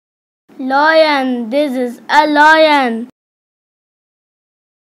Lion, this is a lion.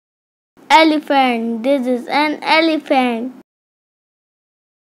 Elephant, this is an elephant.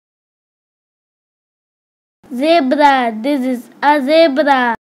 Zebra, this is a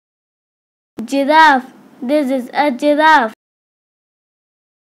zebra. Giraffe, this is a giraffe.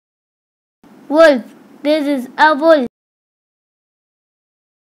 Wolf, this is a wolf.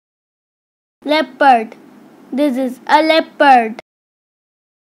 Leopard, this is a leopard.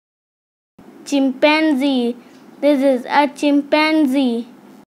 Chimpanzee, this is a chimpanzee.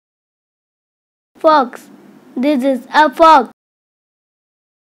 Fox, this is a fox.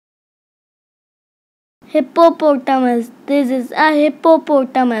 Hippopotamus, this is a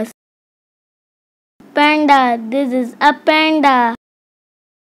hippopotamus. Panda, this is a panda.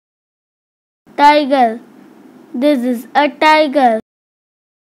 Tiger, this is a tiger.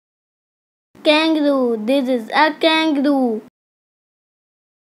 Kangaroo, this is a kangaroo.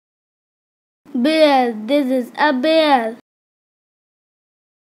 Bear, this is a bear.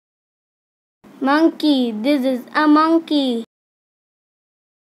 Monkey, this is a monkey.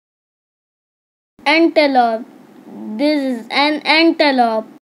 Antelope, this is an antelope.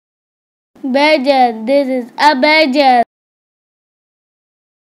 Badger, this is a badger.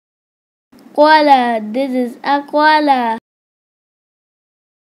 Koala, this is a koala.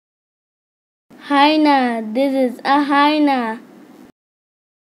 Hyena, this is a hyena.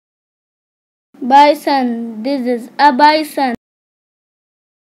 Bison, this is a bison.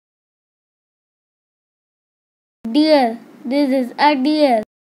 Deer, this is a deer.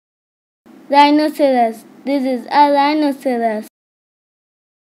 Rhinoceros, this is a rhinoceros.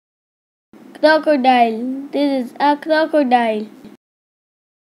 Crocodile, this is a crocodile.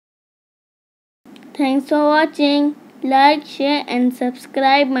 Thanks for watching. Like, share and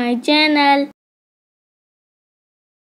subscribe my channel.